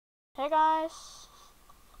Hey guys,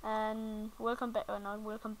 and welcome back, or not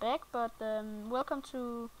welcome back, but welcome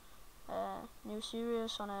to a new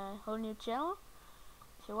series on a whole new channel.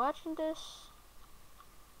 If you're watching this,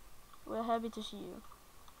 we're happy to see you.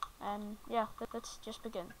 And yeah, let's just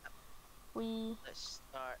begin. Let's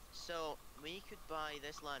start. So we could buy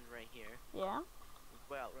this land right here. Yeah.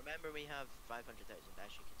 Well, remember we have 500,000,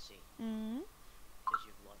 as you can see, Mm. because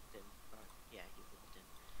you've logged in. Yeah, you've logged in.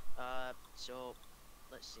 So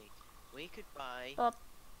let's see. We could buy. But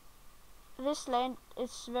this land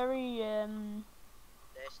is very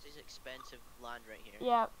This is expensive land right here.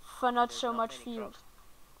 yeah, for not There's so not much many field. crops.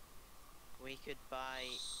 We could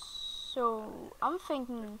buy. So I'm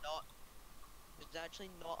thinking. There's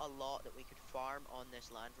actually not a lot that we could farm on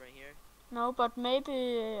this land right here. No, but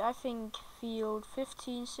maybe I think field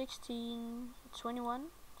 15, 16,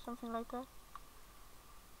 21, something like that.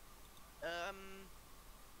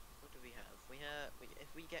 What do we have?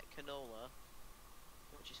 If we get canola,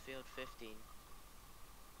 which is field 15.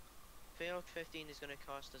 Field 15 is going to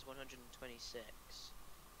cost us 126.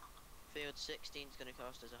 Field 16 is going to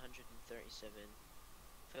cost us 137.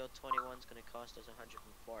 Field 21 is going to cost us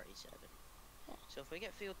 147. So if we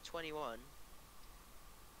get field 21,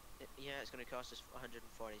 yeah, it's going to cost us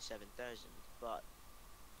 147,000, but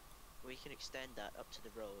we can extend that up to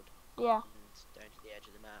the road. Yeah. And down to the edge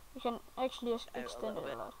of the map. We can actually extend it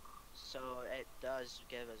a lot. So it does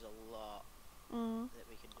give us a lot that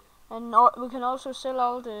we can do. And we can also sell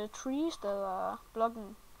all the trees that are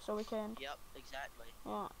blocking, so we can. Yep, exactly.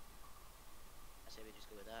 Yeah. I say we just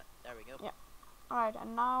go with that. There we go. Yeah. Alright,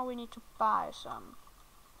 and now we need to buy some.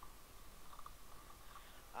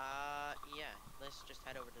 Yeah. Let's just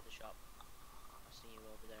head over to the shop. I'll see you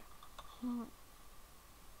over there.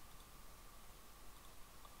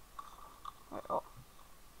 Wait, oh.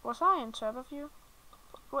 Was I on top of you?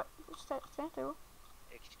 What? Stand still.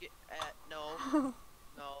 Excuse. No.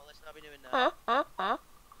 No, let's not be doing that.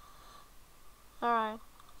 Alright.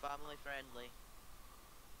 Family friendly.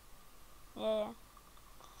 Yeah.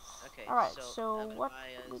 Okay. Alright, so what?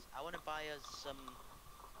 I want to buy us some.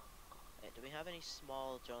 Do we have any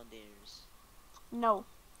small John Deeres? No.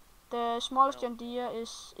 The smallest John Deere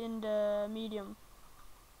is in the medium.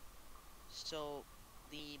 So,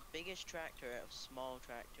 the biggest tractor out of small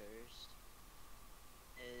tractors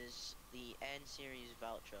is the N series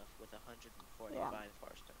Valtra with 145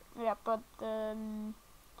 horsepower. Yeah, but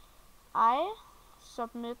I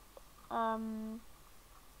submit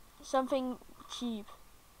something cheap.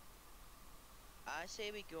 I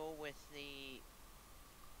say we go with the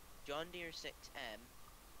John Deere 6M.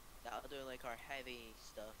 That'll do like our heavy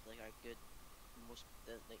stuff, like our good,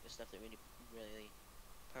 like the stuff that we need really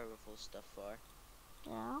powerful stuff for.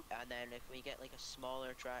 Yeah. And then if we get like a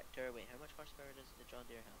smaller tractor, wait, how much horsepower does the John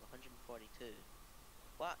Deere have? 142.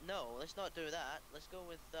 What? No, let's not do that. Let's go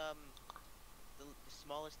with the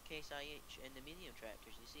smallest case IH in the medium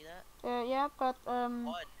tractors. You see that? Yeah, but one,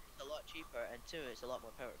 it's a lot cheaper, and two, it's a lot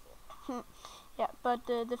more powerful. Yeah, but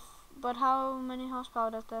but how many horsepower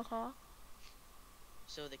does that have?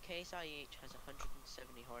 So the case IH has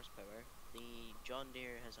 170 horsepower. The John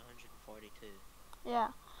Deere has 142.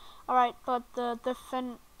 Yeah. Alright, but the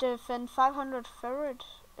Fen 500 Ferret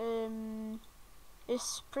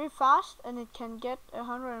is pretty fast, and it can get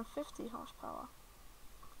 150 horsepower.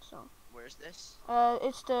 So. Where's this?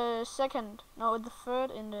 It's the second, no, the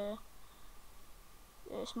third in the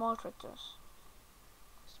small tractors.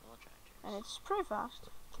 Small tractors. And it's pretty fast.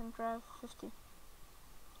 It can drive 50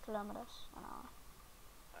 kilometers an hour.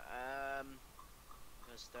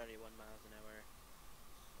 Goes 31 miles an hour.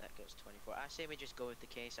 That goes 24. I say we just go with the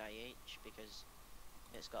case IH because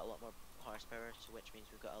it's got a lot more horsepower, so which means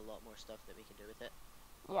we've got a lot more stuff that we can do with it.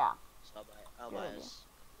 Yeah. So I'll buy us one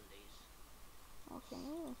of these. Okay,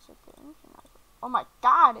 let's set the engine up. Oh my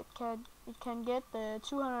god, it can get the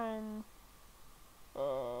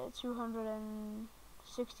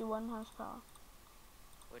 261 horsepower.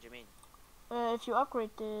 What do you mean? If you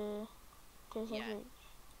upgrade the case IH. Yeah.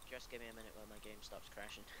 Just give me a minute while my game stops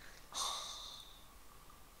crashing.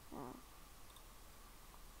 Yeah.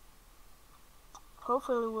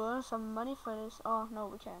 Hopefully we'll earn some money for this. Oh no,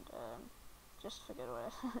 we can't. Just forget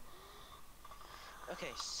about it.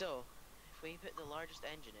 Okay, so if we put the largest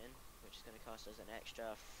engine in, which is going to cost us an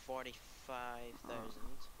extra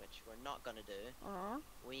 45,000, which we're not going to do,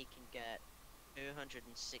 we can get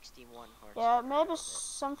 261 horsepower. Yeah, maybe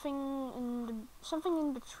something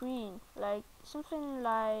in between, like something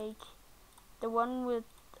like the one with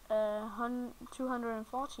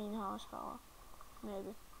 214 horsepower,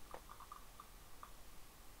 maybe.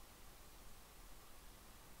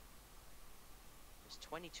 It's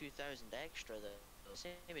 22,000 extra though. say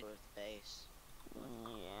we go with the base.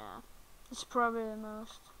 Yeah, it's probably the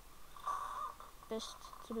most best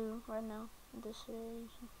to do right now in this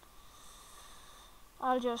situation.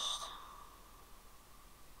 I'll just.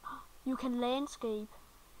 You can landscape.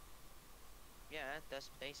 Yeah, that's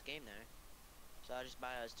base game now. So I'll just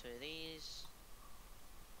buy us 2 of these.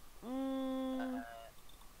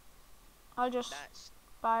 I'll just That's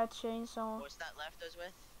buy a chainsaw. what's that left us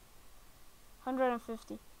with?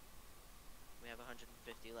 150. We have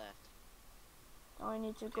 150 left. Now we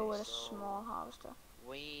need to go with a small harvester.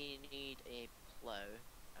 We need a plow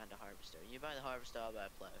and a harvester. You buy the harvester, I'll buy a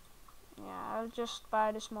plow. Yeah, I'll just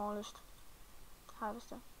buy the smallest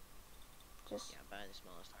harvester. Just. Yeah, buy the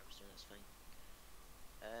smallest harvester. That's fine.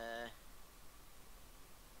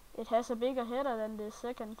 It has a bigger header than the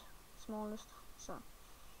second smallest, so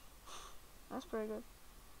that's pretty good.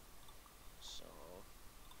 So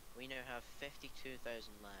we now have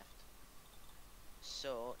 52,000 left.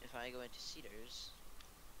 So if I go into cedars,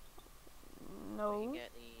 we No, can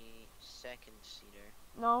get the second cedar.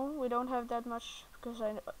 no, we don't have that much because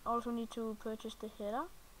I also need to purchase the header.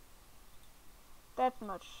 That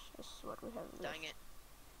much is what we have left. Dang it!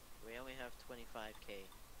 We only have 25k.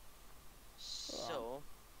 So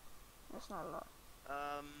that's not a lot.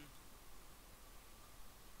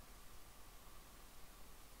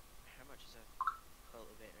 how much is a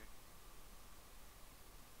cultivator?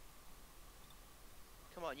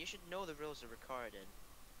 Come on, you should know the rules of recording.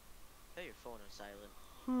 Put your phone on silent.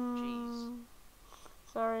 Jeez.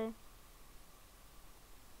 Sorry.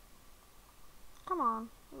 Come on,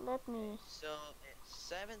 let me. So it's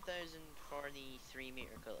 7,000 for the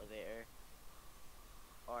 3-meter cultivator,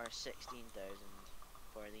 or 16,000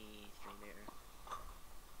 for the 3-meter.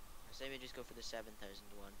 I say we just go for the 7,000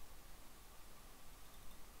 one.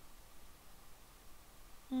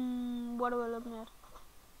 What are we looking at?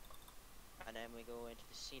 And then we go into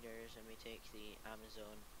the cedars and we take the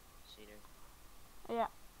Amazon cedar. Yeah.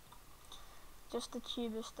 Just the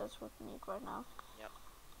cheapest, that's what we need right now. Yep.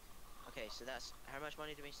 Okay, so that's how much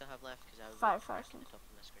money do we still have left? Because I was 5,000. the top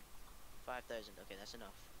of my screen. 5,000. Okay, that's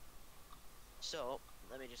enough. So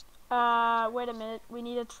let me just. Wait a minute. We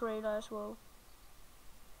need a trailer as well.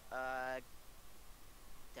 Damn.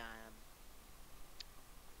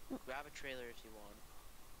 Grab a trailer if you want.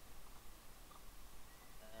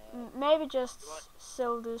 Maybe just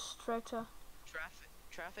sell this tractor.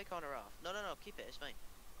 Traffic on or off? No, keep it. It's fine.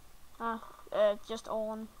 Just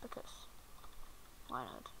on because why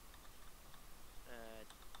not?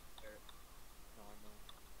 Normal.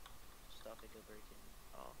 Stop it, go breaking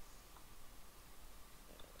off.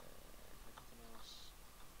 Anything else?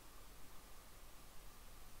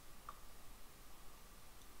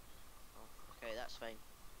 Off. Okay, that's fine.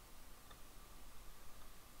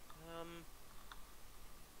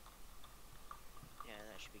 Yeah,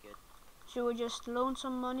 that should be good. Should we just loan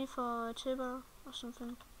some money for a tipper or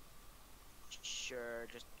something? Sure,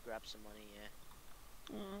 just grab some money, yeah.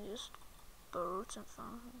 Yeah, just borrow some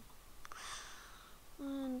fun.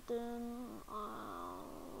 And then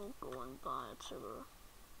I'll go and buy a tipper.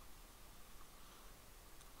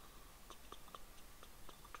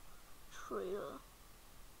 Trailer.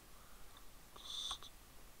 Just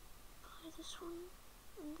buy this one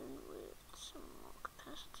and then with some more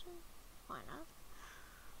capacity. Why not?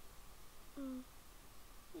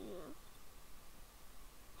 Yeah.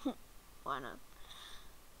 Why not?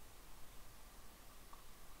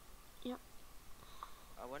 Yep.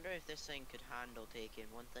 I wonder if this thing could handle taking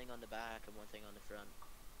one thing on the back and one thing on the front.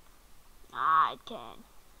 Ah, it can.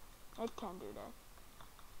 It can do that.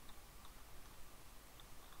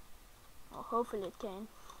 Well, hopefully it can.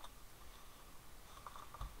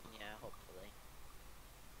 Yeah, hopefully.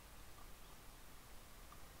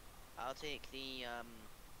 I'll take the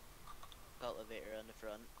cultivator on the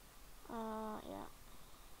front. Yeah.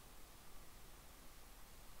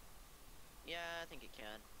 Yeah, I think it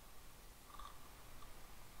can.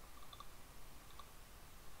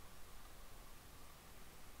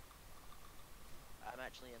 I'm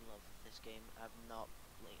actually in love with this game. I've not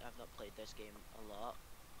played this game a lot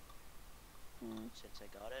since I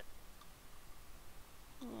got it.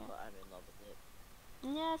 Yeah. But I'm in love with it.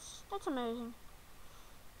 Yes, that's amazing.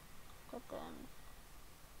 But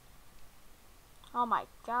oh my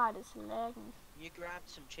god, it's lagging. You grabbed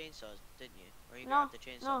some chainsaws, didn't you? Or you No, grabbed the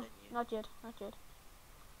chainsaw, no, didn't you? not yet, not yet.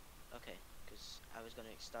 Okay, because I was gonna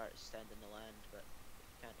start extending the land, but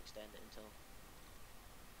we can't extend it until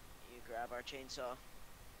you grab our chainsaw.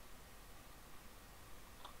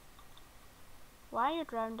 Why are you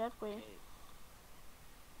driving that way?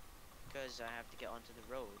 Because I have to get onto the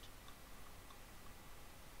road.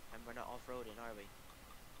 And we're not off-roading, are we?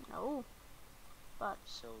 No. But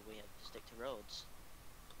so we have to stick to roads.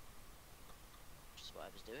 Which is what I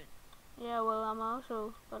was doing. yeah, well, I'm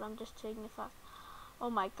also, but I'm just taking it fast. Oh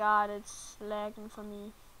my god, it's lagging for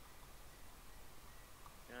me.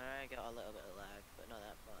 I got a little bit of lag, but not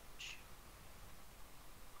that much.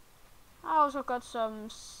 I also got some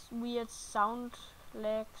weird sound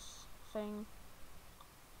lags thing.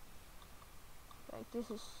 Like this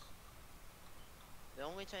is The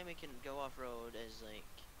only time we can go off road is like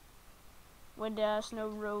when there's no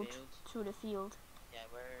road field. to the field. Yeah,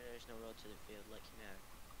 where there's no road to the field, like now,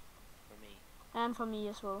 for me. And for me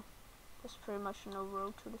as well. There's pretty much no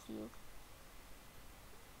road to the field.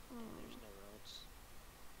 Yeah, there's no roads.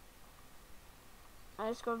 I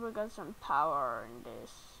just got some power in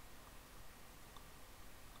this.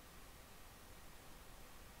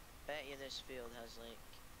 Bet you this field has like,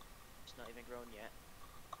 it's not even grown yet.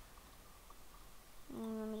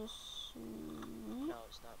 Let me just see. No,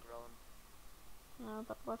 it's not grown. No,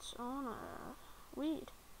 but what's on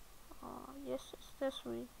weed? Oh, yes, it's this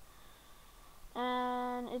weed.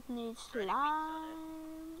 And it needs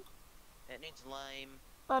lime. It needs lime.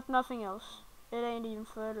 But nothing else. It ain't even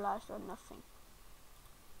fertilized or nothing.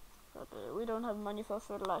 But we don't have money for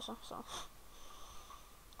fertilizer, so.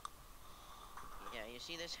 Yeah, you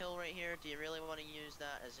see this hill right here? Do you really want to use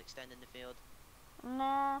that as extending the field?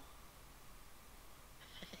 Nah.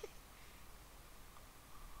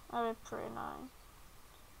 That'd be pretty nice.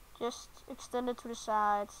 Just extend it to the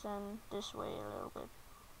sides and this way a little bit.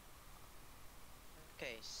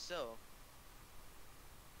 Okay, so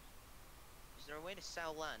is there a way to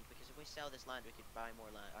sell land? Because if we sell this land, we could buy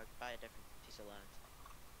more land, or buy a different piece of land.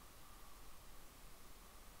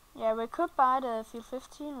 Yeah, we could buy the Field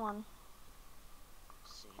 15 one.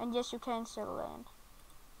 Let's see. And yes, you can sell land.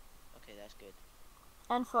 Okay, that's good.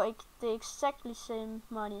 And for the exactly same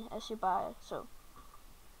money as you buy it, so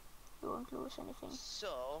you won't lose anything.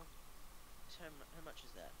 So how much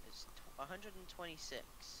is that? It's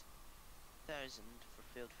 126,000 for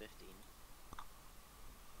field 15.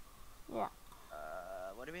 Yeah.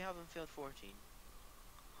 What do we have in field 14?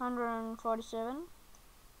 147.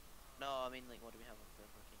 No, I mean like what do we have in field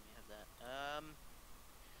 14? We have that.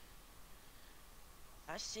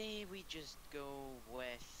 I say we just go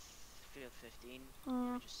with field 15.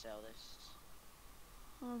 Yeah. We just sell this.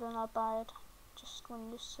 And then I'll buy it. Just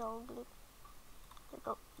when you sold it. They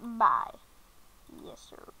go buy. Yes,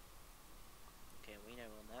 sir. Okay, we know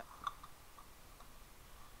on that.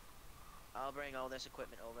 I'll bring all this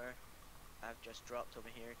equipment over. I've just dropped over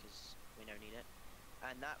here because we now need it.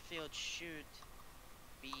 And that field should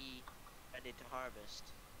be ready to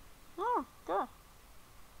harvest. Oh, good.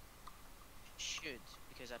 Should,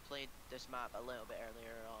 because I played this map a little bit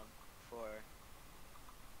earlier on before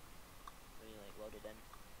we like loaded in.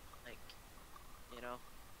 Like, you know?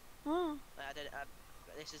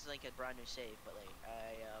 This is like a brand new save, but like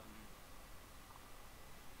I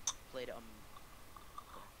played it on.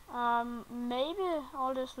 Maybe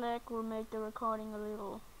all this lag will make the recording a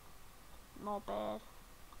little more bad,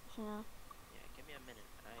 you know. Yeah, give me a minute.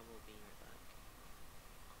 I will be right back.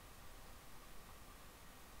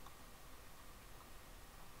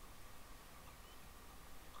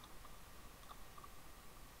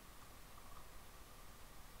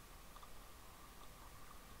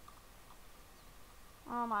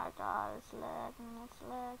 Oh my god, it's lagging, it's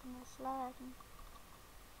lagging, it's lagging.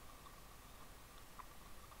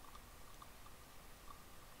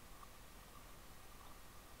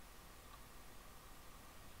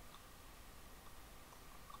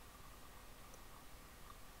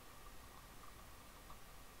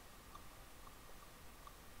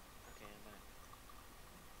 Okay, I'm back.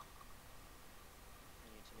 I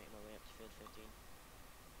need to make my way up to field 15.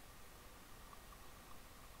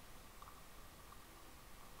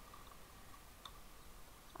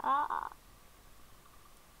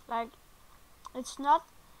 Like, it's not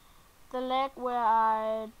the lag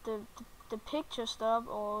where the picture stop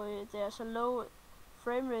or there's a low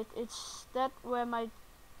frame rate. It's that where my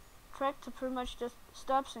tractor pretty much just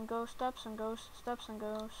stops and goes, stops and goes, stops and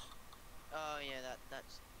goes. Oh yeah, that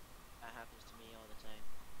happens to me all the time.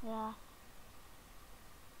 Yeah.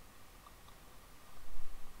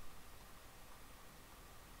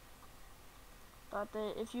 But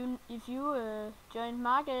if you join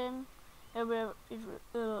my game, it will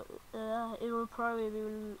probably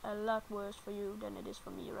be a lot worse for you than it is for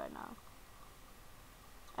me right now.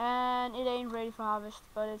 And it ain't ready for harvest,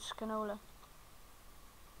 but it's canola.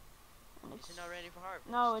 And Is it not ready for harvest?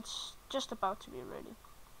 No, it's just about to be ready.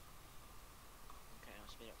 Okay, I'll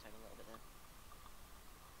speed up time a little bit then.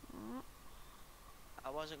 Mm. I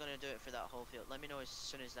wasn't gonna do it for that whole field. Let me know as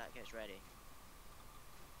soon as that gets ready.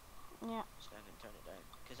 Yeah. So I can turn it down.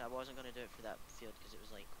 Because I wasn't going to do it for that field because it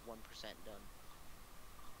was like 1% done.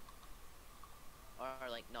 Or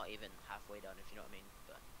like not even halfway done, if you know what I mean.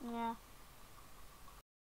 But Yeah.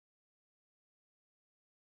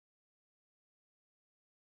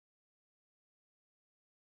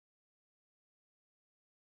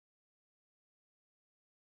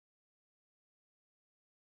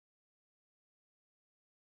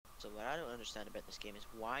 so what I don't understand about this game is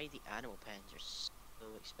why the animal pens are so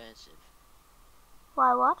expensive.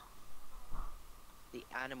 Why what? The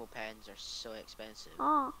animal pens are so expensive.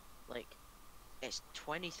 Oh. Like, it's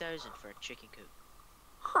 20,000 for a chicken coop.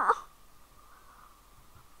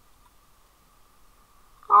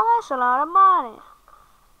 Oh, that's a lot of money.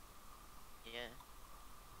 Yeah.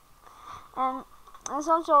 And it's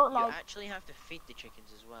also You like, actually have to feed the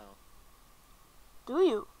chickens as well. do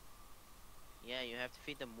you? Yeah, you have to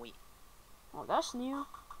feed them wheat. Oh, that's new.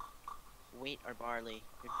 Wheat or barley.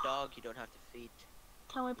 Your dog you don't have to feed.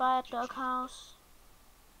 Can we buy a Just dog house?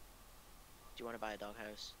 Do you want to buy a dog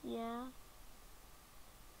house? Yeah.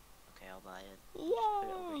 Okay, I'll buy it. Yay! Just put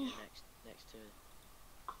it over here next to it.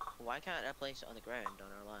 Why can't I place it on the ground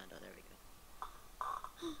on our land? Oh, there we go.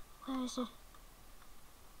 Where is it?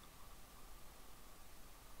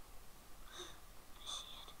 I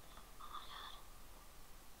see it. Oh my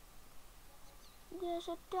god. There's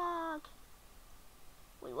a dog.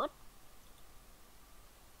 Wait, what?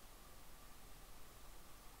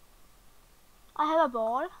 I have a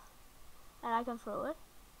ball. And I can throw it.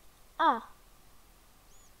 Ah.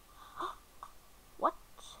 What?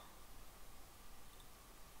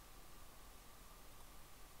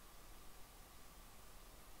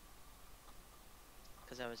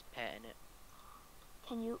 Because I was petting it.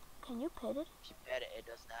 Can you pet it? If you pet it, it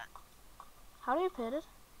does that. How do you pet it?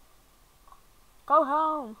 Go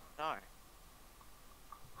home. Star.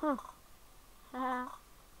 Haha.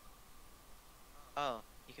 Oh,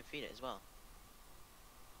 you can feed it as well.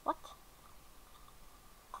 What?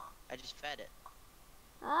 I just fed it.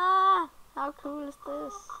 Ah, how cool is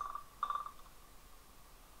this?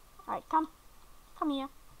 Alright, come. Come here.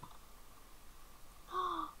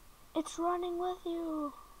 It's running with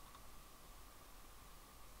you.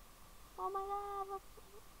 Oh my god.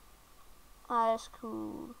 Ah, that's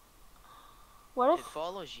cool. It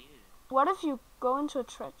follows you. What if you go into a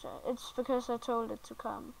treasure? It's because I told it to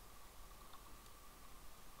come.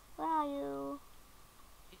 Where are you?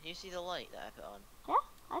 Can you see the light that I put on? Yeah,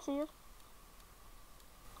 I see it.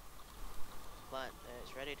 Plant,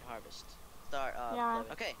 it's ready to harvest. Start, Yeah,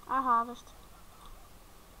 okay. I harvest.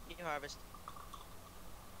 You harvest.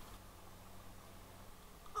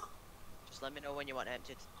 Just let me know when you want it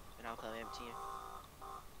emptied, and I'll come empty you.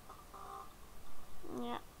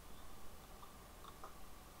 Yeah.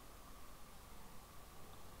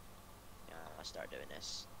 Yeah, I'll start doing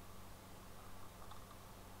this.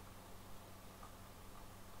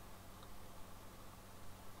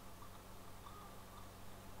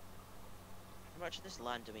 How much of this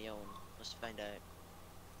land do we own? Let's find out.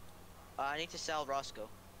 I need to sell Roscoe.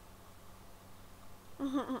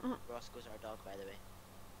 Roscoe's our dog, by the way.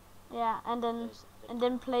 Yeah, and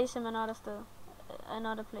then place him another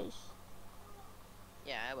place.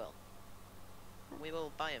 Yeah, I will. We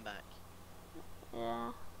will buy him back.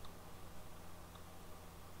 Yeah.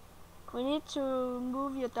 We need to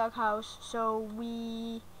move your dog house, so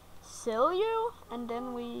we sell you and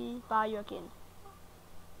then we buy you again.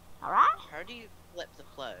 Alright? How do you flip the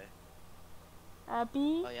plow?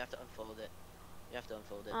 B. Oh, you have to unfold it. You have to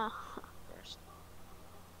unfold it first.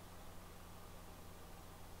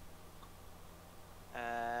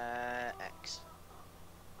 X.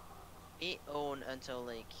 We own until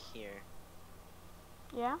like here.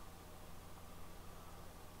 Yeah.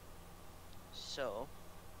 So,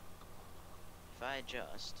 if I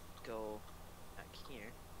just go back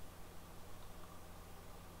here,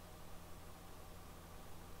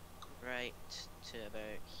 right to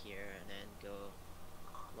about here, and then go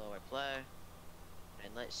lower plow,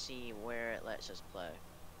 and let's see where it lets us plow.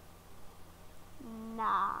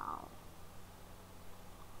 Now.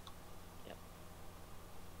 Yep.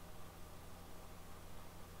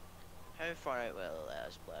 How far out will it let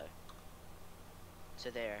us plow?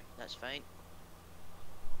 To there, that's fine.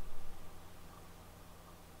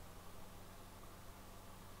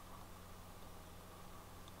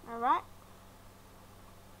 Alright.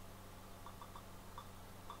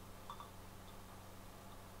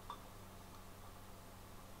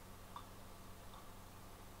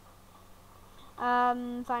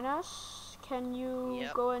 Finance, can you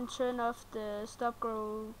go and turn off the stop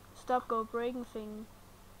go breaking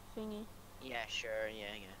thingy? Yeah, sure,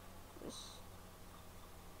 yeah. Yes.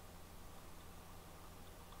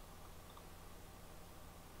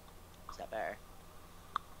 better.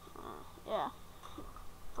 Yeah,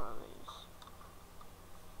 probably is.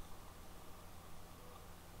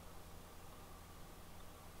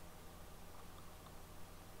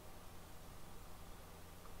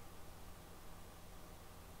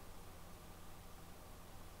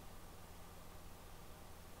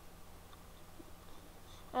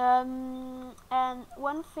 And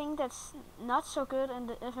one thing that's not so good in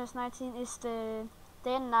the FS19 is the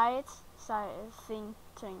day and night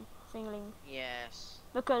thingling. Yes.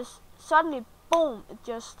 Because suddenly, boom, it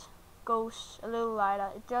just goes a little lighter.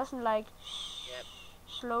 It doesn't like Yep.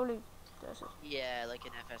 slowly does it. Yeah, like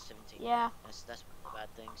in FS17. Yeah. That's one of the bad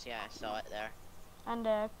things. Yeah, I saw it there. And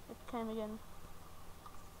it came again.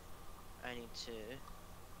 I need to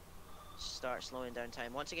start slowing down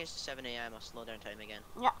time. Once it gets to 7 a.m., I'll slow down time again.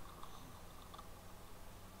 Yeah.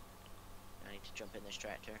 I need to jump in this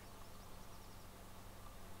tractor.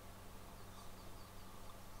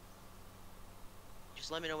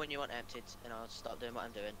 Just let me know when you want emptied, and I'll stop doing what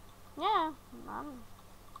I'm doing. Yeah,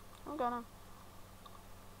 I'm gonna.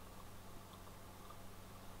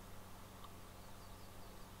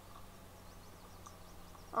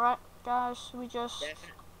 Alright, guys, we just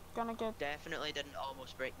gonna get. Definitely didn't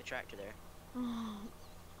almost break the tractor there.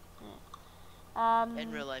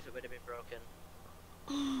 In real life, it would have been broken.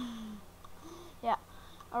 Yeah.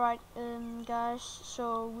 Alright, guys,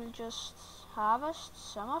 so we'll just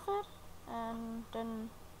harvest some of it, and then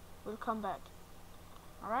we'll come back.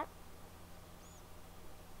 Alright?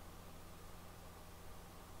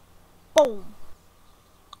 Boom!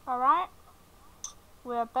 Alright,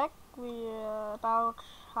 we're back. We're about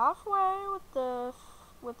halfway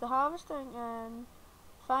with the harvesting, and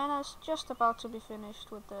Fina's just about to be finished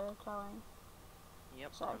with the plowing.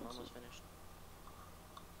 Yep, So I'm almost finished.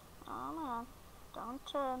 Oh my god. Don't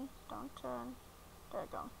turn. Don't turn. There you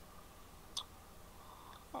go.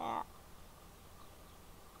 Yeah.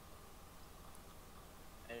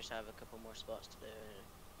 I just have a couple more spots to do.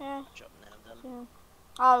 Yeah. Chop and then I'm done.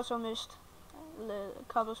 Yeah. I also missed a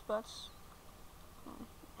couple spots.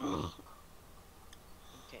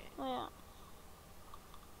 Okay. Oh, yeah.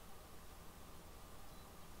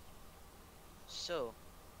 So,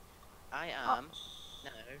 I am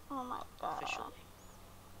now Oh my god. officially.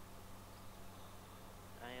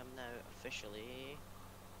 I am now officially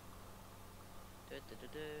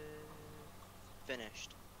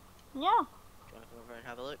finished. Yeah. Do you want to come over and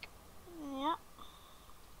have a look? Yeah.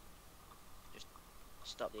 Just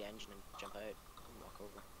stop the engine and jump out and walk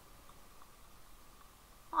over.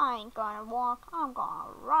 I ain't gonna walk. I'm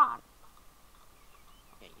gonna run.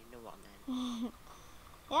 Yeah, you know what, man.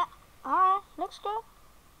 Yeah. Alright. Looks good.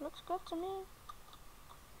 Looks good to me.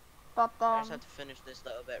 But I just have to finish this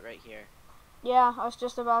little bit right here. yeah, I was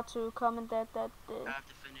just about to comment that I have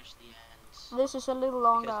to finish the ends. this is a little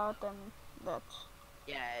longer than that.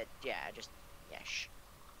 Yeah, just shh.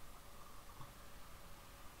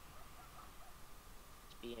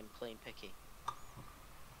 It's being plain picky.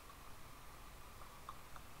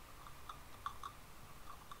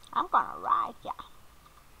 I'm gonna ride, yeah.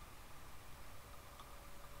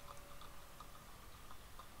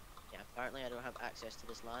 Yeah, apparently I don't have access to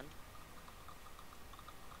this land.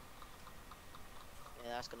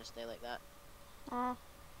 Yeah, that's gonna stay like that. Oh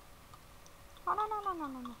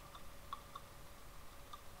no.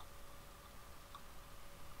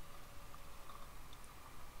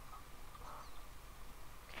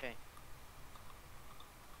 Okay.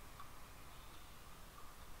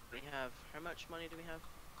 We have, how much money do we have?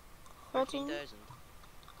 13,000.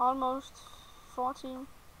 Almost 14.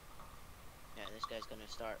 Yeah, this guy's gonna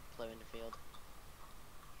start plowing the field.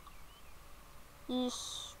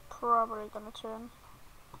 He's probably gonna turn.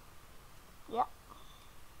 Yeah.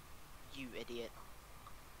 You idiot.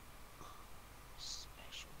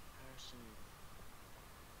 Special person.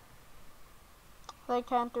 They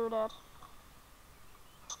can't do that.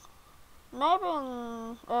 Maybe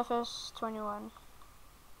in FS21.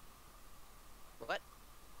 What?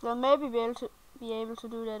 They'll maybe be able to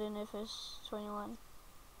do that in FS21.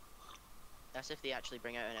 That's if they actually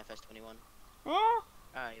bring out an FS21. Yeah.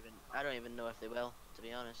 I don't even know if they will, to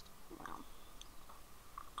be honest.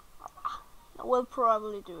 We'll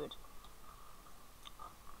probably do it.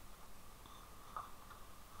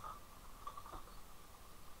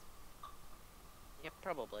 Yeah,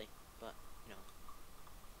 probably, but you know.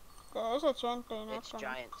 There is a chance they're not It's gonna.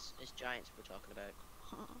 giants. It's giants we're talking about.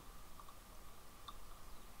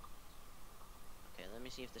 Okay, let me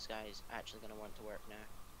see if this guy is actually gonna want to work now.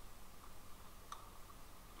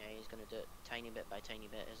 Yeah, he's gonna do it tiny bit by tiny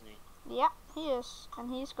bit, isn't he? Yeah, he is, and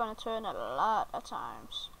he's gonna turn a lot of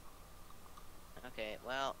times. Okay,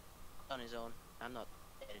 well, on his own. I'm not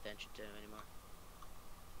paying attention to him anymore.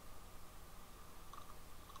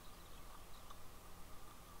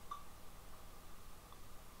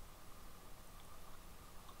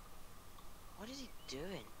 What is he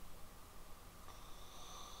doing?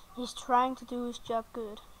 He's trying to do his job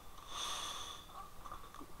good.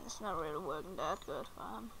 It's not really working that good for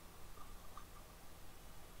him.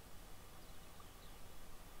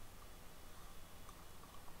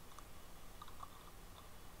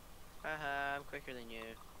 Haha, I'm quicker than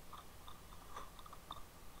you.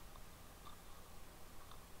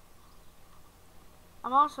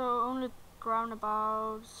 I'm also only driving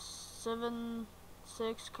about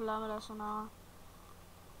 6 kilometers an hour.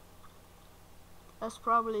 That's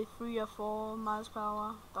probably 3 or 4 miles per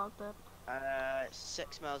hour, about that.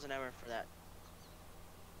 6 miles an hour for that.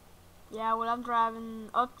 Yeah, well, I'm driving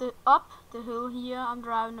up the hill here. I'm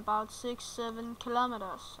driving about 6-7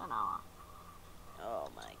 kilometers an hour. Oh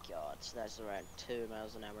my god, so that's around 2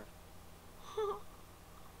 miles an hour.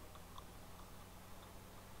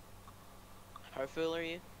 How full are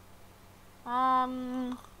you?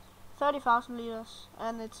 30,000 liters,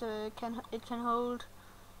 and it can hold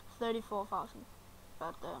 34,000.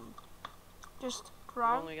 But just I've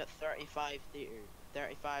drive. only got 35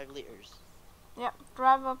 liters. Yeah,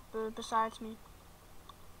 drive up besides me.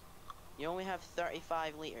 You only have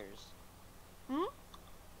 35 liters. Hmm?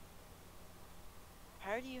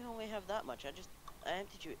 How do you only have that much? I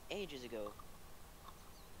emptied you ages ago.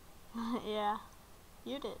 Yeah,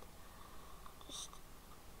 you did. Just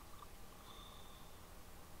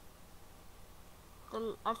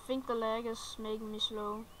I think the lag is making me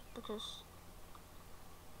slow because,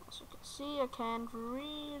 as you can see, I can't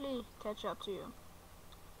really catch up to you.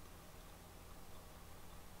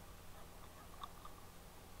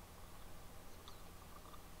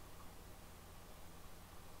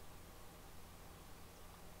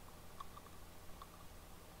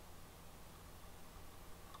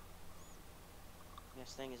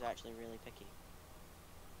 This thing is actually really picky.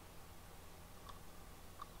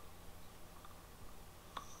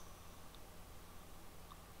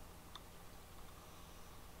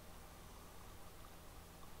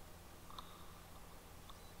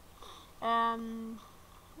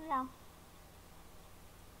 Yeah.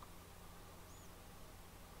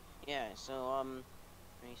 Yeah, so, are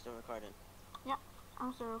you still recording? Yeah,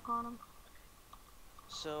 I'm still recording.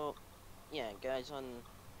 So, yeah, guys,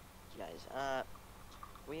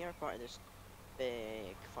 we are part of this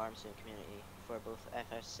big farm sim community for both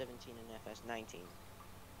FS17 and FS19.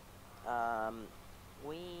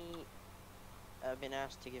 We have been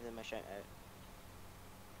asked to give them a shout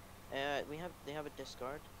out. They have a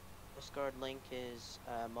Discord. Discord link is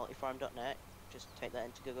multifarm.net. Just type that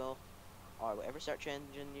into Google or whatever search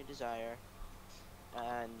engine you desire,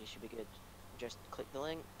 and you should be good. Just click the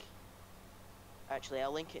link. Actually,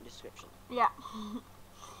 I'll link it in the description. Yeah.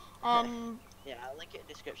 And yeah, I'll link it in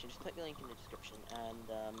the description. Just click the link in the description and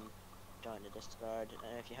join the Discord.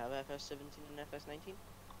 And if you have FS17 and FS19,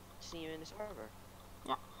 see you in the server.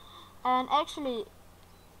 yeah. And actually,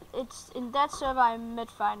 it's in that server I met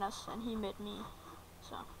Finus and he met me.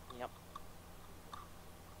 So. Yep.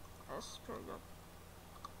 That's pretty good.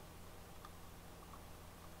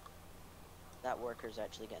 That worker's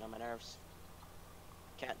actually getting on my nerves.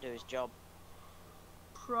 Can't do his job.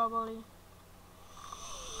 Probably.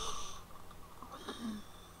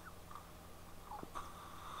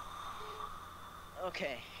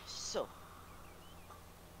 Okay, so.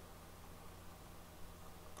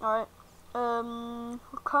 Alright. We'll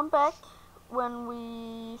come back when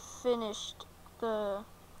we finished the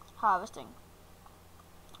harvesting.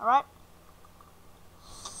 Alright?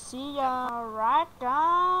 See ya. Alright,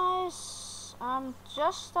 guys. I'm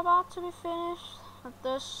just about to be finished at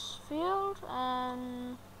this field,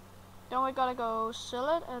 and then we gotta go sell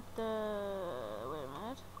it at the, wait a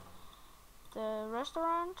minute, the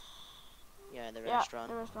restaurant. Yeah, the restaurant.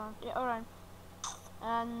 Yeah, the restaurant. Yeah, alright.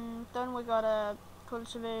 And then we gotta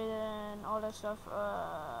cultivate and all that stuff.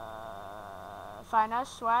 Find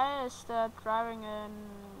us. Why is that driving an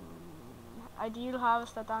ideal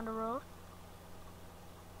harvester down the road?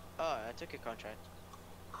 Oh, I took a contract.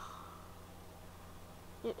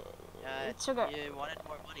 It took a. You wanted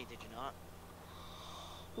more money, did you not?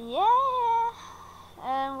 Yeah.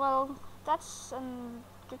 And well, that's a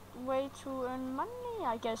good way to earn money,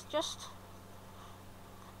 I guess. Just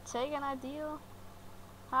take an ideal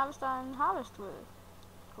harvester and harvest with it.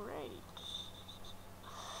 Great.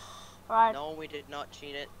 Alright. No, we did not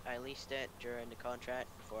cheat it. I leased it during the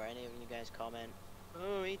contract before any of you guys comment.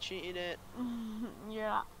 Oh, we cheated it.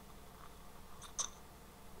 Yeah.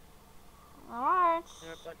 Alright.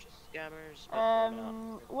 They're a bunch of scammers, but they're not.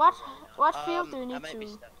 They're What really what not. field do you I need might be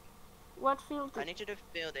to? stuck. What field? I need to do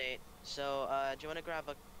field 8. So, do you want to grab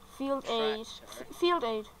a Field 8. tractor? Field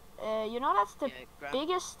 8. You know that's the Yeah, grab.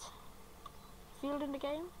 biggest field in the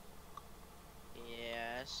game?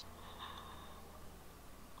 Yes.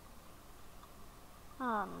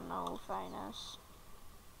 Oh no, finance.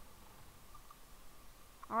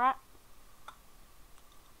 Alright.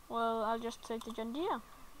 Well, I'll just take the John Deere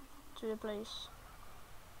to the place.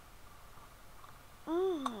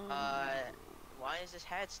 Why is this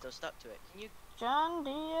head still stuck to it? Can you? John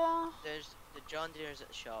Deere. There's the John Deere's at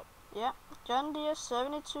the shop. Yeah, John Deere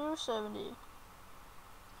 7270. Do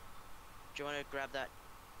you want to grab that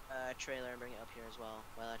trailer and bring it up here as well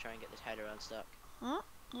while I try and get this header unstuck?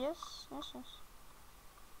 Yes.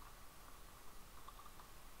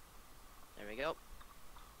 There we go.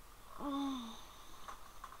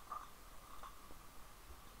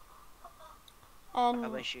 And I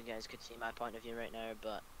wish you guys could see my point of view right now,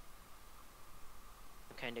 but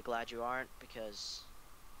I'm kind of glad you aren't, because,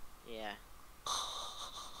 yeah.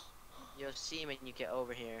 You'll see when you get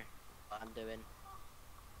over here what I'm doing.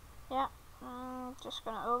 yeah, just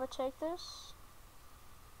gonna overtake this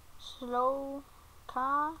slow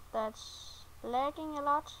car that's lagging a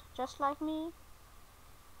lot, just like me.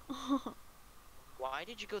 Why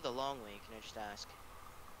did you go the long way, can I just ask?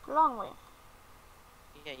 Long way.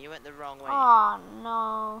 Yeah, you went the wrong way. Oh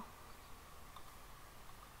no.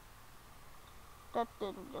 That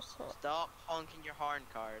didn't just hit. Stop honking your horn,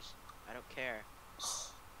 cars. I don't care.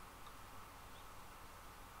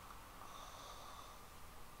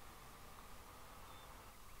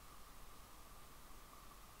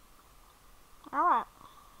 Alright.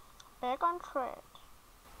 Back on track.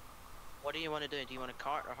 What do you want to do? Do you want to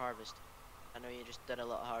cart or harvest? I know you just did a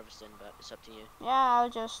lot of harvesting, but it's up to you. Yeah, I'll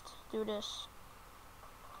just do this.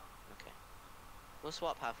 Okay. We'll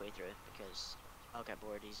swap halfway through, because I'll get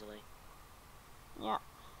bored easily. Yeah.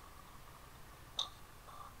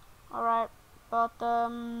 Alright, but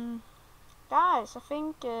guys, I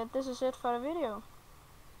think this is it for the video.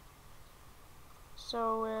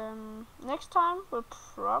 So next time we'll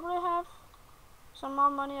probably have some more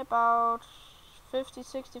money, about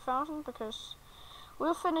 50,000-60,000, because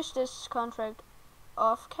we'll finish this contract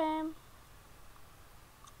off cam.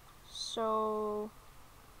 So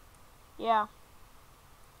yeah,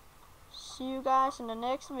 see you guys in the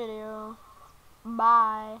next video.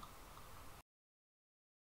 Bye.